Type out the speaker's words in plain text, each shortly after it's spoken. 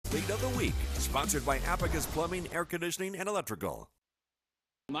Athlete of the Week, sponsored by Abacus Plumbing, Air Conditioning, and Electrical.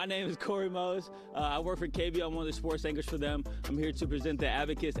 My name is Corey Mose. I work for KVUE. I'm one of the sports anchors for them. I'm here to present the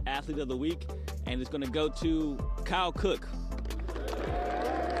Abacus Athlete of the Week, and it's going to go to Kyle Koch.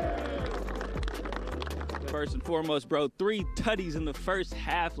 First and foremost, bro, 3 tutties in the first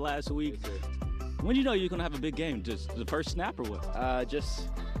half last week. When did you know you were going to have a big game? Just the first snap or what? Kind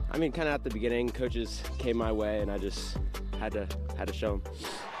of at the beginning, coaches came my way, and I just had to show them.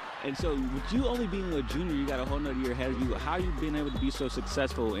 And so, with you only being a junior, you got a whole nother year ahead of you. How you been able to be so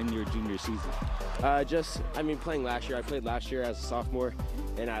successful in your junior season? Playing last year. I played last year as a sophomore,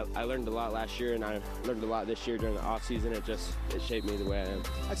 and I learned a lot last year, and I learned a lot this year during the off season. It shaped me the way I am.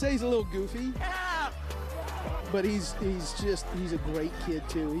 I'd say he's a little goofy, but he's a great kid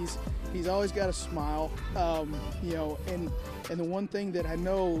too. He's always got a smile, and the one thing that I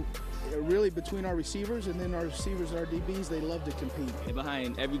know, really between our receivers and then our receivers and our DBs, they love to compete. And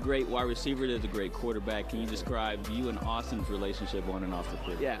behind every great wide receiver, there's a great quarterback. Can you describe you and Austin's relationship on and off the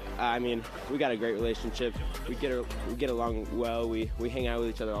field? Yeah, we got a great relationship. We get along well. We hang out with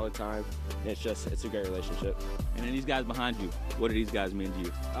each other all the time. And it's a great relationship. And then these guys behind you, what do these guys mean to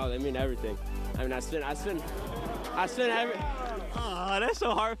you? Oh, they mean everything. I spend every. Oh, that's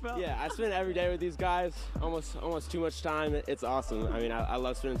so heartfelt. Yeah, I spend every day with these guys, almost too much time. It's awesome. I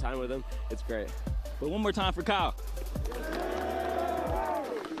love spending time with them. It's great. But one more time for Kyle.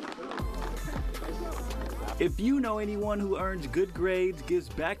 If you know anyone who earns good grades, gives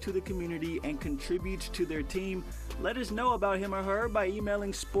back to the community, and contributes to their team, let us know about him or her by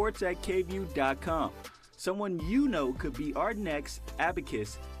emailing sports@kvue.com. Someone you know could be our next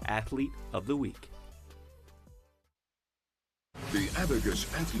Abacus Athlete of the Week. The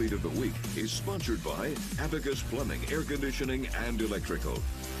Abacus Athlete of the Week is sponsored by Abacus Plumbing, Air Conditioning, and Electrical.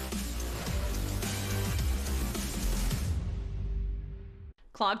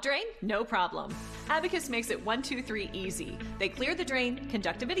 Clogged drain? No problem. Abacus makes it 1, 2, 3 easy. They clear the drain,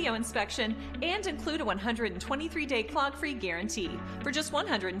 conduct a video inspection, and include a 123-day clog-free guarantee for just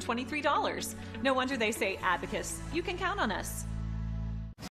 $123. No wonder they say, Abacus, you can count on us.